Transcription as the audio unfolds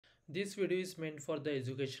This video is meant for the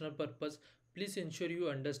educational purpose. Please ensure you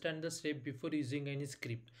understand the step before using any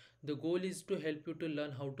script. The goal is to help you to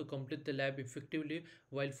learn how to complete the lab effectively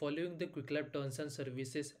while following the Qwiklabs terms and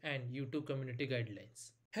services and YouTube community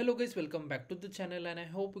guidelines. Hello guys, welcome back to the channel and I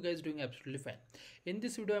hope you guys doing absolutely fine. In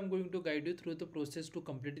this video, I'm going to guide you through the process to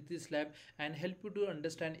complete this lab and help you to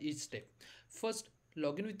understand each step. First,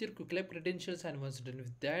 log in with your Qwiklabs credentials, and once done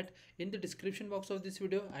with that, in the description box of this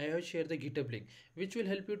video I have shared the GitHub link which will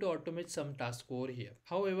help you to automate some tasks over here.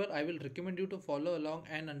 However, I will recommend you to follow along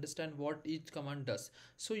and understand what each command does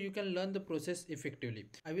so you can learn the process effectively.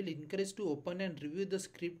 I will encourage to open and review the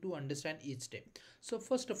script to understand each step. So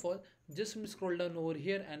first of all, just scroll down over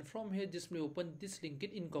here and from here just open this link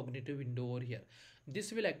in incognito window over here.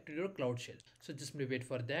 This will activate your cloud shell. So just wait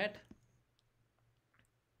for that.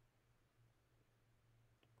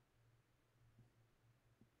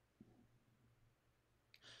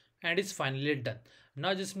 And it's finally done.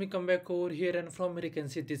 Now just come back over here and from here you can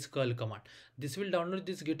see this curl command. This will download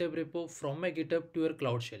this GitHub repo from my GitHub to your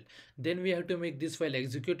cloud shell. Then we have to make this file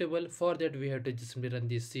executable. For that we have to just run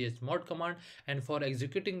this chmod command, and for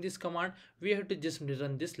executing this command we have to just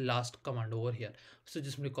run this last command over here. So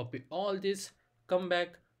just copy all this, come back,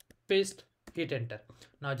 paste, hit enter.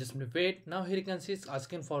 Now just wait. Now here you can see it's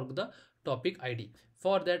asking for the topic ID.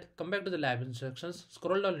 For that, come back to the lab instructions,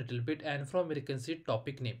 scroll down a little bit, and from here you can see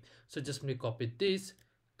topic name. So just copy this,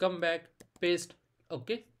 come back, paste,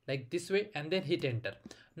 okay, like this way, and then hit enter.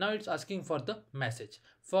 Now it's asking for the message.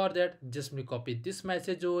 For that, just copy this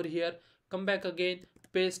message over here, come back again,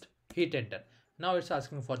 paste, hit enter. Now it's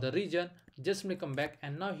asking for the region. Just come back,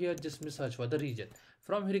 and now here just search for the region.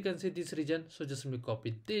 From here you can see this region. So just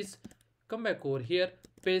copy this, come back over here,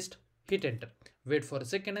 paste, hit enter. Wait for a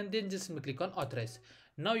second and then just click on authorize.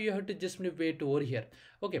 Now you have to just wait over here.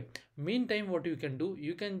 Okay, meantime what you can do,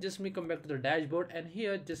 you can just come back to the dashboard and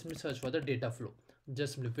here just search for the data flow.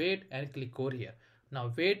 Just wait and click over here.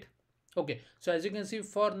 Now wait. Okay, so as you can see,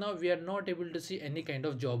 for now we are not able to see any kind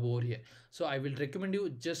of job over here. So I will recommend you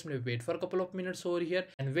just wait for a couple of minutes over here,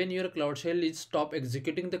 and when your cloud shell is stop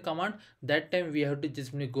executing the command, that time we have to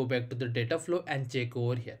just go back to the data flow and check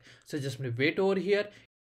over here. So just wait over here.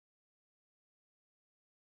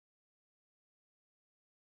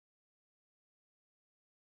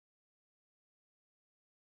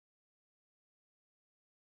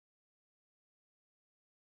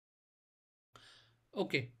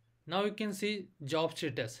 Okay, now you can see job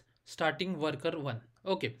status starting worker 1.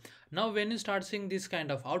 Okay, now when you start seeing this kind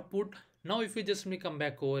of output, now if you just come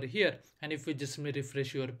back over here and if you just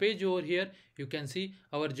refresh your page over here, you can see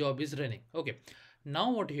our job is running. Okay, now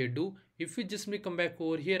what you do, if you just come back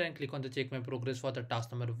over here and click on the check my progress for the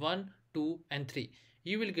task number 1, 2 and 3,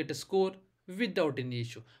 you will get a score without any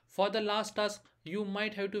issue. For the last task, you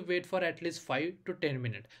might have to wait for at least 5 to 10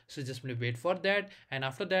 minutes. So just wait for that, and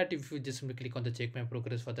after that if you just click on the check my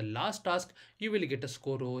progress for the last task, you will get a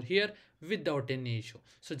score over here without any issue.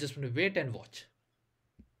 So just wait and watch.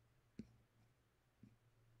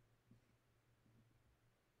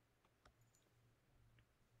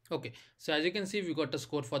 Okay, so as you can see, we got a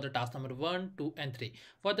score for the task number 1, 2 and 3.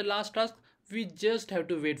 For the last task, we just have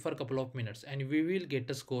to wait for a couple of minutes and we will get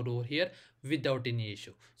a score over here without any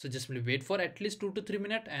issue. So just wait for at least 2 to 3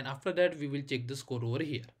 minutes, and after that we will check the score over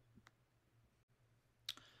here.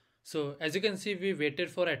 So as you can see, we waited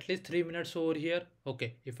for at least 3 minutes over here.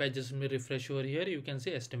 Okay, if I just refresh over here, you can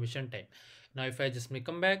see estimation time. Now if I just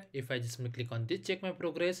come back, if I just click on this check my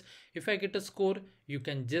progress, if I get a score, you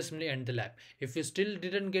can just end the lab. If you still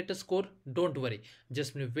didn't get a score, don't worry,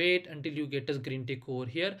 just wait until you get a green tick over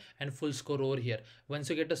here and full score over here. Once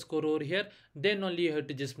you get a score over here, then only you have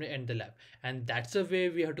to just end the lab. And that's the way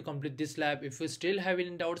we have to complete this lab. If you still have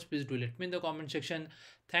any doubts, please do let me in the comment section.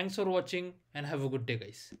 Thanks for watching and have a good day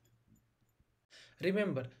guys.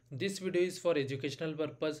 Remember, this video is for educational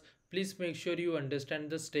purpose. Please make sure you understand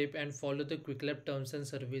the step and follow the Qwiklabs terms and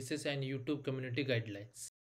services and YouTube community guidelines.